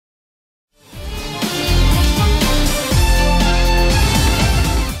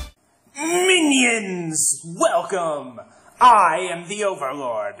Welcome! I am the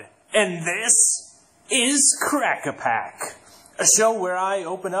Overlord, and this is Crack-a-Pack, a show where I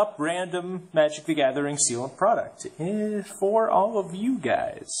open up random Magic the Gathering sealed product for all of you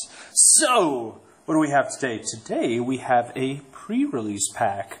guys. So, what do we have today? Today we have a pre-release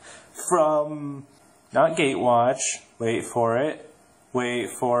pack from, not Gatewatch, wait for it,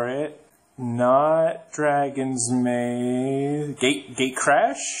 not Dragon's Maze, Gate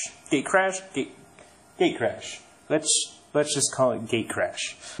Crash. Let's just call it Gate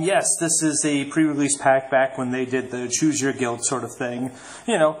Crash. Yes, this is a pre-release pack back when they did the Choose Your Guild sort of thing.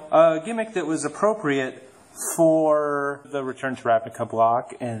 You know, a gimmick that was appropriate for the Return to Ravnica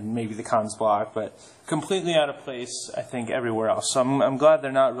block and maybe the Cons block, but completely out of place, I think, everywhere else. So I'm glad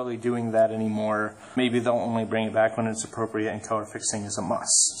they're not really doing that anymore. Maybe they'll only bring it back when it's appropriate and color fixing is a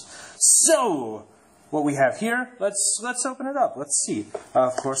must. So, what we have here, let's open it up. Let's see.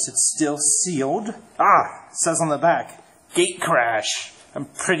 Of course, it's still sealed. It says on the back, Gate Crash. I'm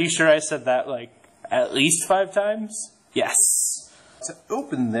pretty sure I said that like at least 5 times. Yes. To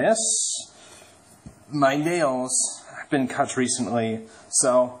open this, my nails have been cut recently,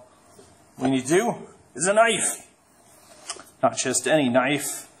 so what we need to do is a knife. Not just any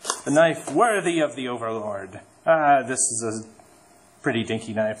knife, a knife worthy of the Overlord. This is a pretty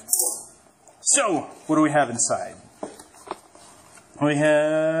dinky knife. So, what do we have inside? We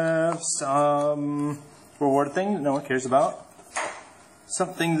have some reward thing that no one cares about.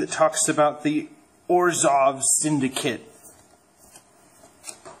 Something that talks about the Orzhov Syndicate.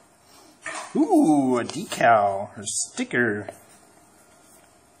 Ooh, a decal or sticker.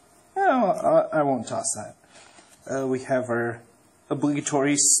 Oh, I won't toss that. We have our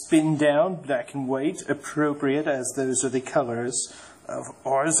obligatory spin down, black and white, appropriate as those are the colors of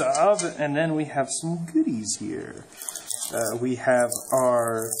Orzhov, and then we have some goodies here. We have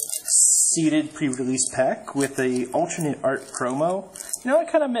our seeded pre-release pack with a alternate art promo. You know, I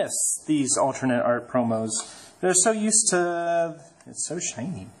kind of miss these alternate art promos. They're so used to... It's so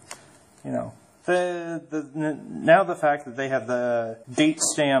shiny. You know, now the fact that they have the date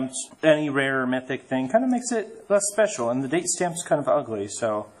stamped, any rare or mythic thing kind of makes it less special, and the date stamp's kind of ugly,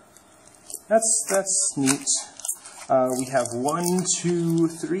 so that's neat. We have 1, 2,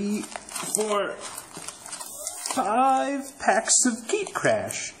 3, 4, 5 packs of Gate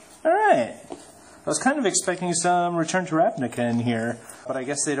Crash. Alright. I was kind of expecting some Return to Ravnica in here, but I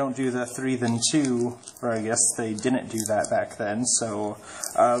guess they don't do the 3 then 2, or I guess they didn't do that back then, so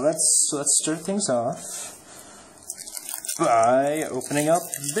let's start things off by opening up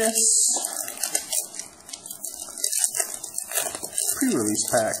this pre-release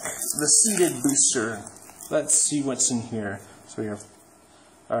pack, the seeded booster. Let's see what's in here. So we have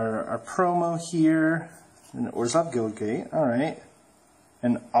our promo here, an Orzhov Guildgate, alright,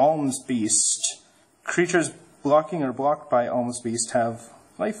 an Alms Beast. Creatures blocking or blocked by Alms Beast have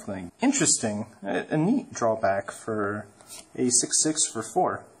lifelink. Interesting. A neat drawback for a 6/6 for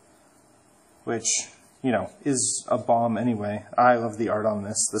 4. Which, you know, is a bomb anyway. I love the art on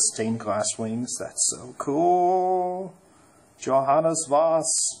this. The stained glass wings. That's so cool. Johannes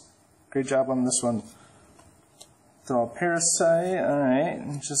Voss. Great job on this one. Throw a Parasite. Alright.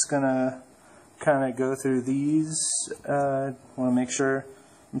 I'm just gonna kind of go through these. Want to make sure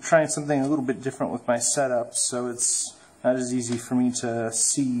I'm trying something a little bit different with my setup, so it's not as easy for me to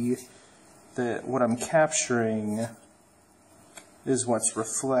see that what I'm capturing is what's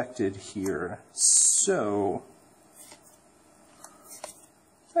reflected here. So,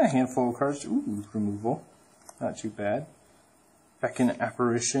 a handful of cards. Ooh, removal. Not too bad. Beckon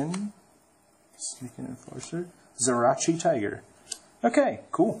Apparition. Sneaking Enforcer. Zerachi Tiger. Okay,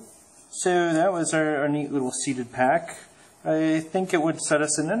 cool. So that was our neat little seeded pack. I think it would set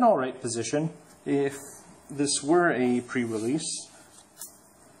us in an alright position if this were a pre-release.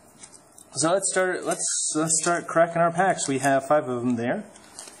 So let's start cracking our packs. We have 5 of them there,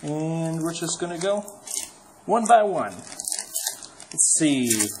 and we're just gonna go one by one. Let's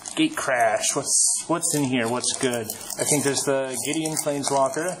see, Gate Crash. What's in here? What's good? I think there's the Gideon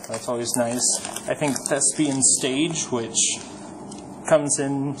Planeswalker. That's always nice. I think Thespian Stage, which comes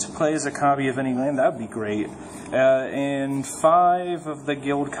into play as a copy of any land. That would be great. And 5 of the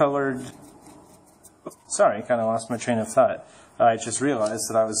guild-colored... Sorry, kind of lost my train of thought. I just realized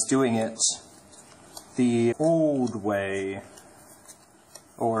that I was doing it the old way,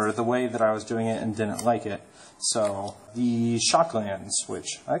 or the way that I was doing it and didn't like it. So, the Shocklands,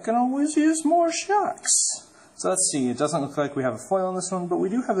 which I can always use more shocks. So let's see, it doesn't look like we have a foil on this one, but we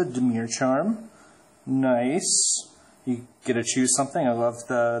do have a Dimir Charm. Nice. You get to choose something. I love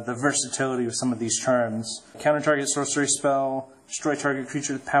the versatility of some of these charms. Counter target sorcery spell, destroy target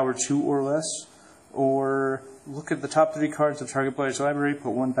creature with power 2 or less. Or look at the top 3 cards of target player's library,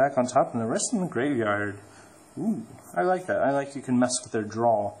 put 1 back on top, and the rest in the graveyard. Ooh, I like that. I like you can mess with their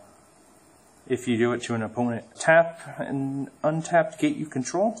draw if you do it to an opponent. Tap an untapped gate you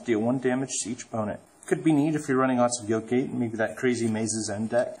control to deal 1 damage to each opponent. Could be neat if you're running lots of Guild Gate, maybe that crazy Maze's End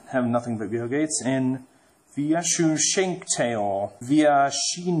deck. Have nothing but Guild Gates. And Vyashu Shanktail.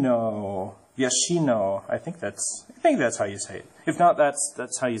 Vyashino. I think that's how you say it. If not,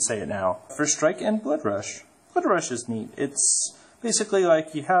 that's how you say it now. First Strike and Blood Rush. Blood Rush is neat. It's basically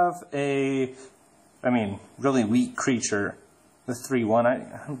like you have a, really weak creature with 3/1.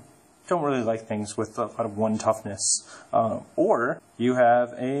 I don't really like things with a lot of 1 toughness. Or you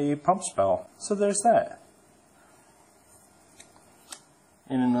have a pump spell. So there's that.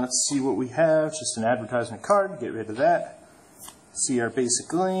 And then let's see what we have. Just an advertisement card. Get rid of that. See our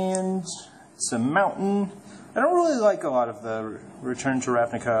basic land. It's a mountain. I don't really like a lot of the Return to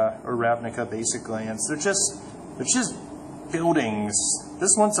Ravnica or Ravnica basic lands. They're just buildings.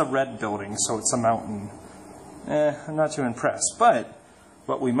 This one's a red building, so it's a mountain. I'm not too impressed. But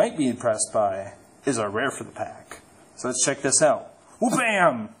what we might be impressed by is our rare for the pack. So let's check this out.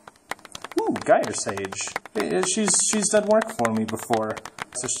 Whoop-bam! Ooh, Gyre Sage. She's done work for me before.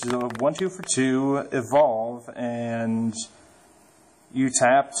 So she's a 1/2 for 2, evolve, and you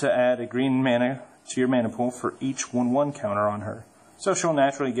tap to add a green mana to your mana pool for each 1/1 counter on her. So she'll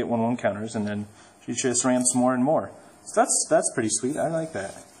naturally get 1/1 counters, and then she just ramps more and more. So that's pretty sweet. I like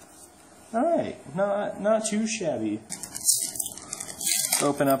that. All right, not too shabby.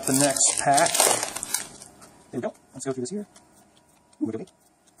 Open up the next pack. There we go. Let's go through this here. Ooh,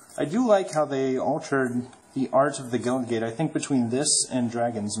 I do like how they altered the art of the Guild Gate, I think, between this and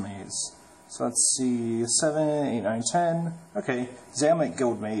Dragon's Maze. So let's see, 7, 8, 9, 10. Okay, Zamet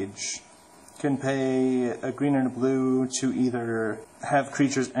Guild Mage can pay a green and a blue to either have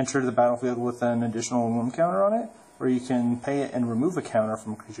creatures enter the battlefield with an additional 1 counter on it, or you can pay it and remove a counter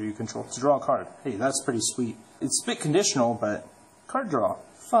from a creature you control to draw a card. Hey, that's pretty sweet. It's a bit conditional, but card draw.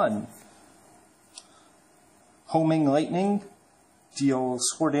 Fun. Homing Lightning deals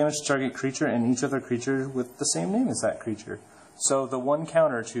 4 damage to target creature and each other creature with the same name as that creature. So the 1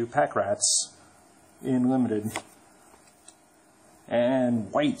 counter to Pack Rats in Limited. And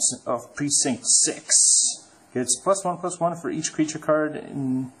White of Precinct 6 gets +1/+1 for each creature card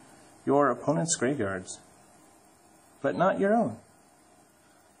in your opponent's graveyards. But not your own.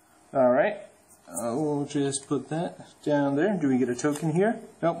 Alright. We'll just put that down there. Do we get a token here?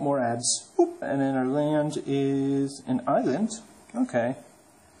 Nope, more ads. Whoop. And then our land is an island. Okay.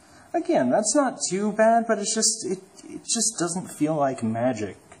 Again, that's not too bad, but it just doesn't feel like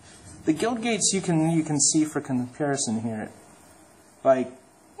Magic. The Guild Gates you can see for comparison here. Like,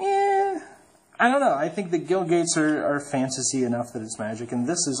 I don't know. I think the Guild Gates are fantasy enough that it's Magic, and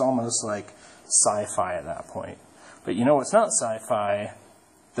this is almost like sci-fi at that point. But you know what's not sci-fi?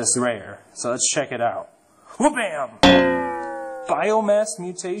 This rare. So let's check it out. Whoop-bam! Biomass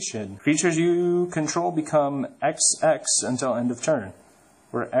Mutation. Creatures you control become XX until end of turn,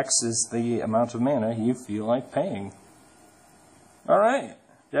 where X is the amount of mana you feel like paying. Alright.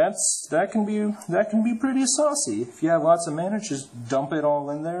 That can be pretty saucy. If you have lots of mana, just dump it all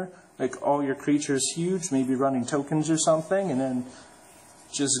in there. Like all your creatures huge, maybe running tokens or something, and then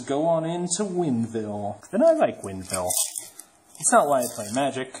just go on into Windville. And I like Windville. It's not why I play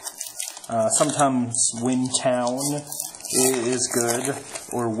Magic. Sometimes Windtown is good,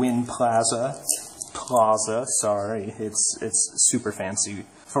 or Wind Plaza. Sorry, it's super fancy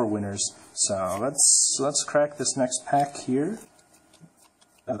for winners. So let's crack this next pack here.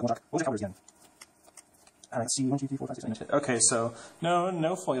 What was colors again? Alright, see, 1, 2, 3, 4, 5, 6, 7, 8. Okay, so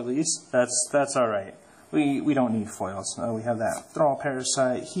no foilies. That's alright. We don't need foils. We have that Thrall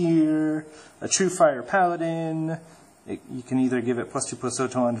Parasite here, a True Fire Paladin. You can either give it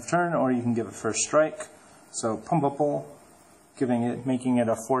 +2/+0 till end of turn, or you can give it First Strike. So Pumpable, making it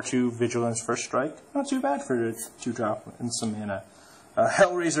a 4/2 Vigilance First Strike. Not too bad for a 2-drop and some mana.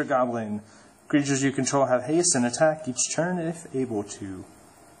 Hellraiser Goblin. Creatures you control have haste and attack each turn if able to.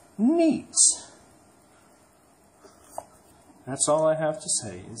 Neat. That's all I have to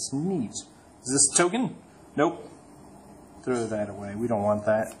say. It's neat. Is this a token? Nope. Throw that away. We don't want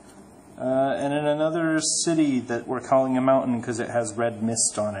that. And in another city that we're calling a mountain because it has red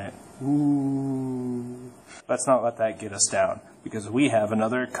mist on it. Ooh. Let's not let that get us down, because we have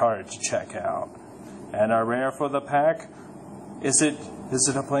another card to check out. And our rare for the pack, is it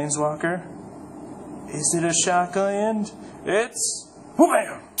a Planeswalker? Is it a Shockland? It's...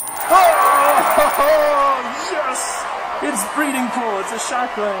 Wham! Oh, yes! It's Breeding Pool. It's a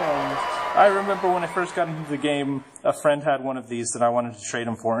Shockland. I remember when I first got into the game, a friend had one of these that I wanted to trade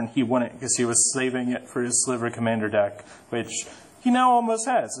him for, and he wouldn't because he was saving it for his Sliver Commander deck, which he now almost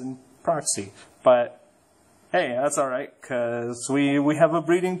has in Proxy. But hey, that's alright, because we have a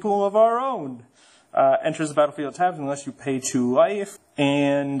breeding pool of our own. Enters the battlefield tapped unless you pay 2 life,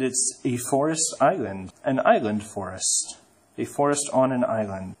 and it's a forest island. An island forest. A forest on an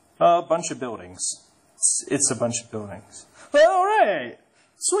island. A bunch of buildings. It's a bunch of buildings. Alright!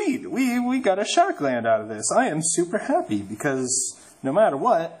 Sweet! We got a Shockland out of this. I am super happy, because no matter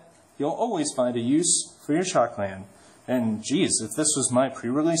what, you'll always find a use for your Shockland. And geez, if this was my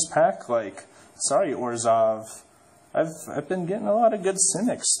pre-release pack, like, sorry Orzhov, I've been getting a lot of good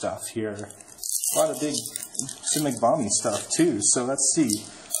Simic stuff here. A lot of big Simic Bomby stuff too. So let's see.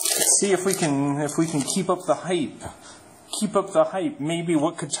 Let's see if we can keep up the hype. Keep up the hype. Maybe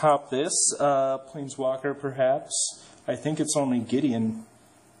what could top this? Planeswalker perhaps. I think it's only Gideon.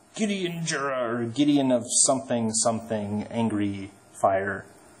 Gideon Jura, or Gideon of something something angry fire.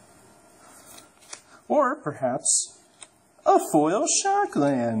 Or perhaps a foil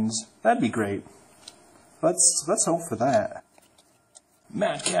Shockland. That'd be great. Let's hope for that.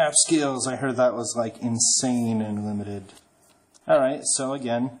 Madcap skills. I heard that was like insane and limited. Alright, so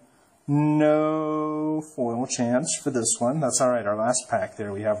again, no foil chance for this one. That's alright, our last pack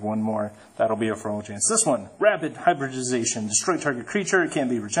there, we have one more. That'll be a foil chance. This one, rapid hybridization. Destroy target creature, it can't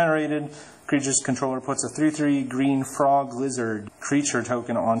be regenerated. Creature's controller puts a 3/3 green frog lizard creature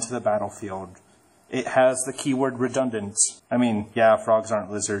token onto the battlefield. It has the keyword redundant. I mean, yeah, frogs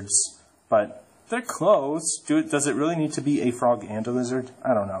aren't lizards, but they're close. Does it really need to be a frog and a lizard?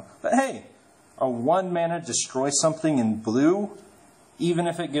 I don't know. But hey, a 1-mana destroy something in blue, even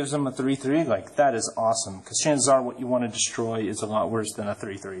if it gives them a 3/3, like, that is awesome. Because chances are what you want to destroy is a lot worse than a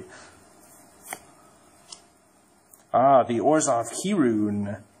 3/3. Ah, the Orzhov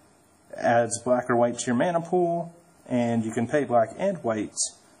Keyrune adds black or white to your mana pool, and you can pay black and white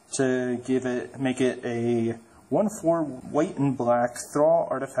to make it a 1/4 white and black thrall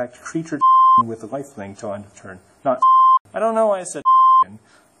artifact creature with a lifelink till end of turn. Not I don't know why I said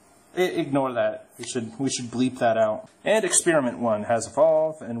ignore that. We should bleep that out. And Experiment 1 has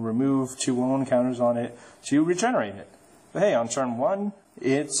evolve and remove 2 lone counters on it to regenerate it. But hey, on turn 1,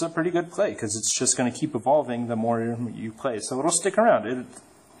 it's a pretty good play because it's just going to keep evolving the more you play. So it'll stick around.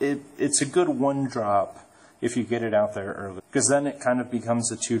 It's a good 1-drop if you get it out there early. Because then it kind of becomes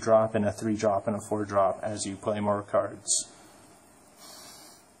a 2-drop and a 3-drop and a 4-drop as you play more cards.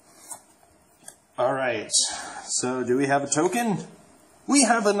 Alright, so do we have a token? We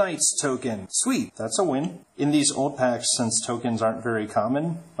have a Knight's token. Sweet, that's a win. In these old packs, since tokens aren't very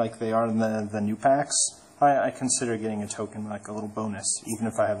common, like they are in the new packs, I consider getting a token like a little bonus, even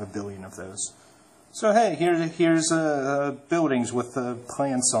if I have a billion of those. So hey, here's buildings with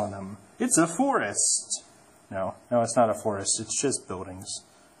plants on them. It's a forest. No, it's not a forest, it's just buildings.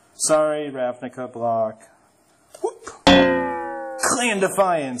 Sorry, Ravnica block. Whoop! Clan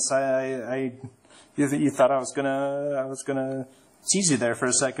Defiance! You thought I was gonna tease you there for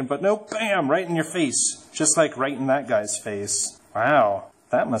a second, but no, bam! Right in your face. Just like right in that guy's face. Wow,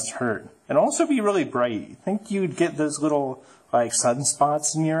 that must hurt. And also be really bright. You think you'd get those little, like,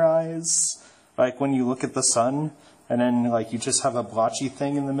 sunspots in your eyes? Like when you look at the sun, and then, like, you just have a blotchy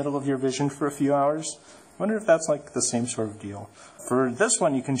thing in the middle of your vision for a few hours? I wonder if that's, like, the same sort of deal. For this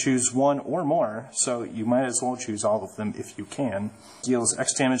one, you can choose 1 or more, so you might as well choose all of them if you can. Deals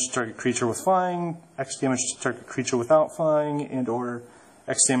X damage to target creature with flying, X damage to target creature without flying, and or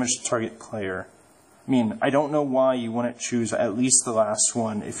X damage to target player. I mean, I don't know why you wouldn't choose at least the last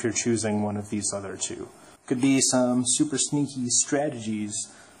one if you're choosing one of these other two. Could be some super sneaky strategies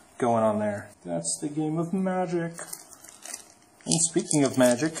going on there. That's the game of Magic. And speaking of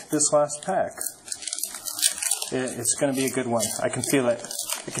Magic, this last pack. It's going to be a good one. I can feel it.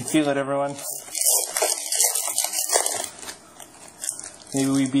 I can feel it, everyone. May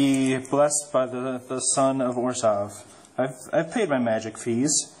we be blessed by the son of Orzhov. I've paid my Magic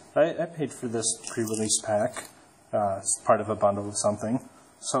fees. I paid for this pre-release pack. It's part of a bundle of something.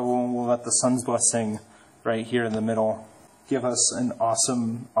 So we'll let the sun's blessing right here in the middle give us an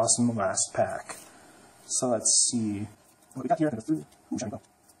awesome last pack. So let's see what we got here. Ooh, shiny bow.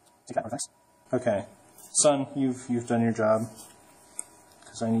 Take that, thanks. Okay. Son, you've done your job,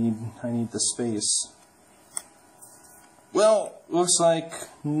 because I need the space. Well, looks like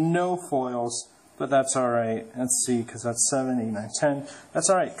no foils, but that's alright. Let's see, because that's 7, 8, 9, 10. That's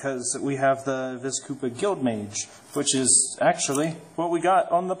alright, because we have the Vizkupa Guildmage, which is actually what we got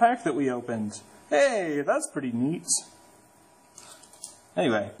on the pack that we opened. Hey, that's pretty neat.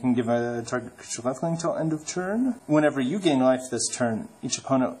 Anyway, you can give a target creature lifelink till end of turn. Whenever you gain life this turn, each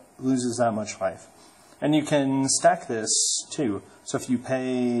opponent loses that much life. And you can stack this, too. So if you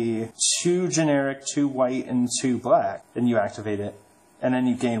pay 2 generic, 2 white, and 2 black, then you activate it, and then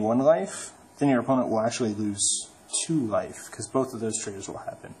you gain 1 life, then your opponent will actually lose 2 life, because both of those triggers will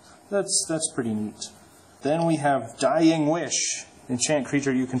happen. That's pretty neat. Then we have Dying Wish. Enchant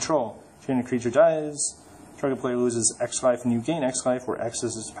creature you control. Enchanted creature dies, target player loses X life, and you gain X life, where X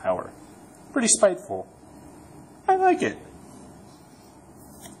is its power. Pretty spiteful. I like it.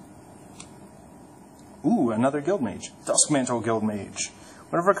 Ooh, another Guild Mage. Duskmantle Guild Mage.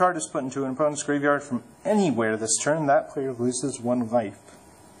 Whenever a card is put into an opponent's graveyard from anywhere this turn, that player loses 1 life.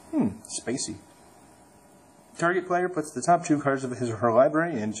 Spacey. Target player puts the top 2 cards of his or her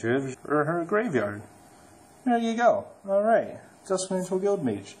library into his or her graveyard. There you go. Alright. Duskmantle Guild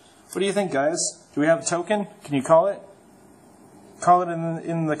Mage. What do you think, guys? Do we have a token? Can you call it? Call it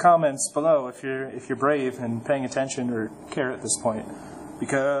in the comments below if you're brave and paying attention or care at this point.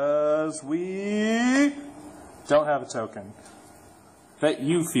 Because we don't have a token. Bet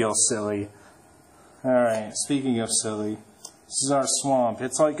you feel silly. Alright, speaking of silly, this is our swamp.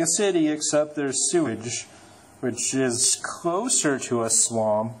 It's like a city except there's sewage, which is closer to a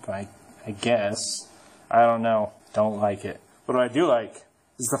swamp, I guess. I don't know. Don't like it. What I do like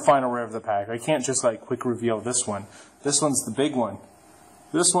is the final rare of the pack. I can't just like quick reveal this one. This one's the big one.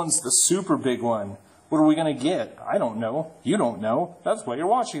 This one's the super big one. What are we going to get? I don't know. You don't know. That's why you're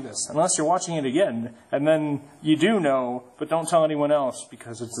watching this. Unless you're watching it again, and then you do know, but don't tell anyone else,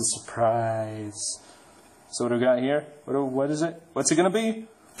 because it's a surprise. So what do we got here? What is it? What's it going to be?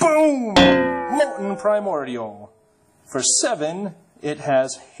 Boom! Molten Primordial. For 7, it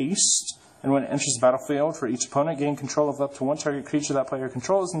has haste, and when it enters the battlefield, for each opponent, gain control of up to 1 target creature that player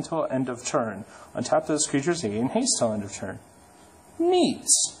controls until end of turn. Untap those creatures, they gain haste till end of turn. Neat!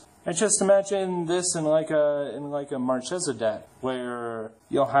 And just imagine this in like a Marchesa deck, where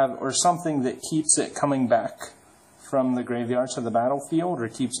you'll have, or something that keeps it coming back from the graveyard to the battlefield, or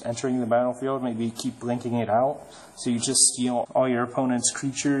keeps entering the battlefield, maybe keep blinking it out. So you just steal all your opponent's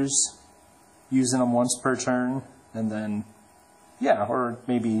creatures, using them once per turn, and then, yeah, or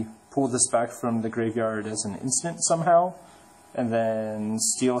maybe pull this back from the graveyard as an instant somehow, and then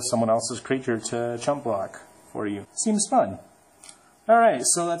steal someone else's creature to chump block for you. Seems fun. Alright,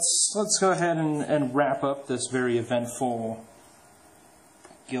 so let's go ahead and wrap up this very eventful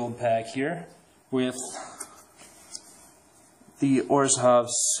guild pack here with the Orzhov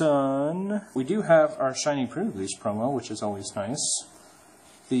Sun. We do have our Shiny Pre-Release promo, which is always nice.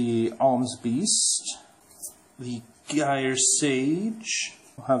 The Alms Beast. The Gyre Sage.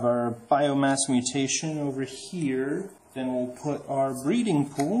 We'll have our Biomass Mutation over here. Then we'll put our Breeding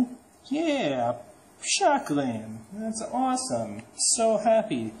Pool. Yeah! Shockland! That's awesome! So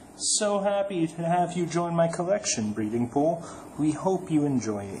happy to have you join my collection, Breeding Pool. We hope you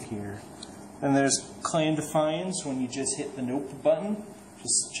enjoy it here. And there's Clan Defiance when you just hit the nope button.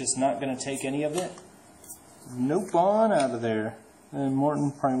 Just not gonna take any of it. Nope on out of there. And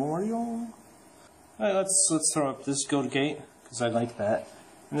Molten Primordial. Alright, let's throw up this Guild Gate, because I like that.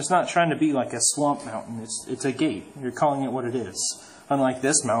 And it's not trying to be like a swamp mountain, it's a gate. You're calling it what it is. Unlike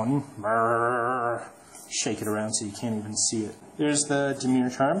this mountain, brrr, shake it around so you can't even see it. There's the Demure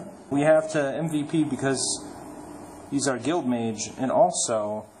Charm. We have to MVP because he's our Guild Mage, and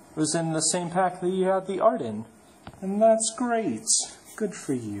also was in the same pack that you had the art in. And that's great. Good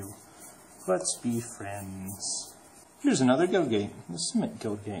for you. Let's be friends. Here's another Guild Gate, the Cement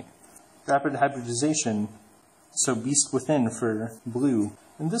Guild Gate. Rapid Hybridization, so Beast Within for blue.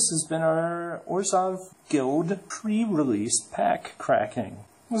 And this has been our Orzhov Guild pre-released pack cracking.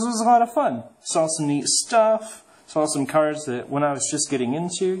 This was a lot of fun. Saw some neat stuff. Saw some cards that when I was just getting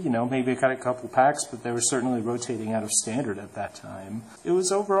into, you know, maybe I got a couple packs, but they were certainly rotating out of standard at that time. It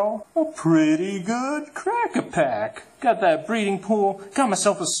was overall a pretty good crack-a-pack. Got that Breeding Pool. Got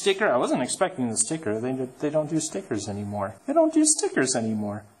myself a sticker. I wasn't expecting the sticker. They don't do stickers anymore. They don't do stickers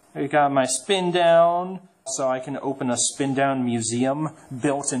anymore. I got my Spin Down. So I can open a spin-down museum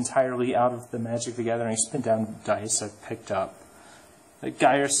built entirely out of the Magic the Gathering spin-down dice I've picked up. The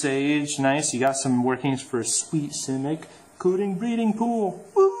Gyre Sage, nice. You got some workings for Sweet Simic, including Breeding Pool.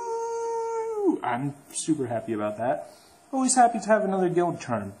 Woo! I'm super happy about that. Always happy to have another Guild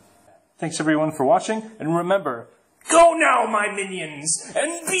Charm. Thanks everyone for watching, and remember, go now, my minions,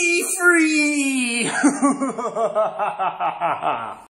 and be free!